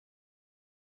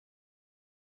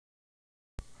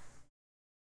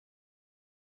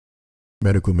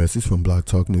Medical message from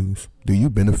BlockTalkNews. Do you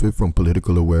benefit from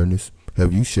political awareness?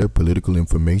 Have you shared political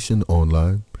information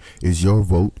online? Is your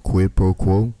vote quid pro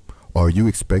quo? Are you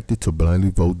expected to blindly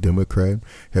vote Democrat?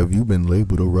 Have you been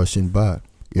labeled a Russian bot?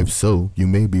 If so, you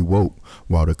may be woke.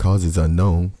 While the cause is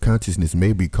unknown, consciousness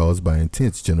may be caused by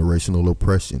intense generational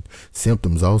oppression.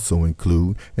 Symptoms also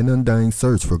include an undying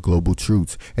search for global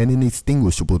truths, an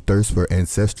inextinguishable thirst for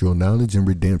ancestral knowledge and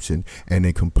redemption, and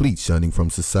a complete shunning from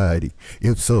society.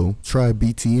 If so, try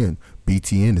BTN.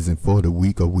 BTN isn't for the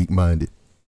weak or weak-minded.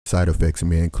 Side effects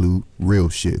may include real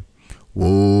shit.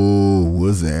 Whoa,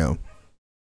 what's that?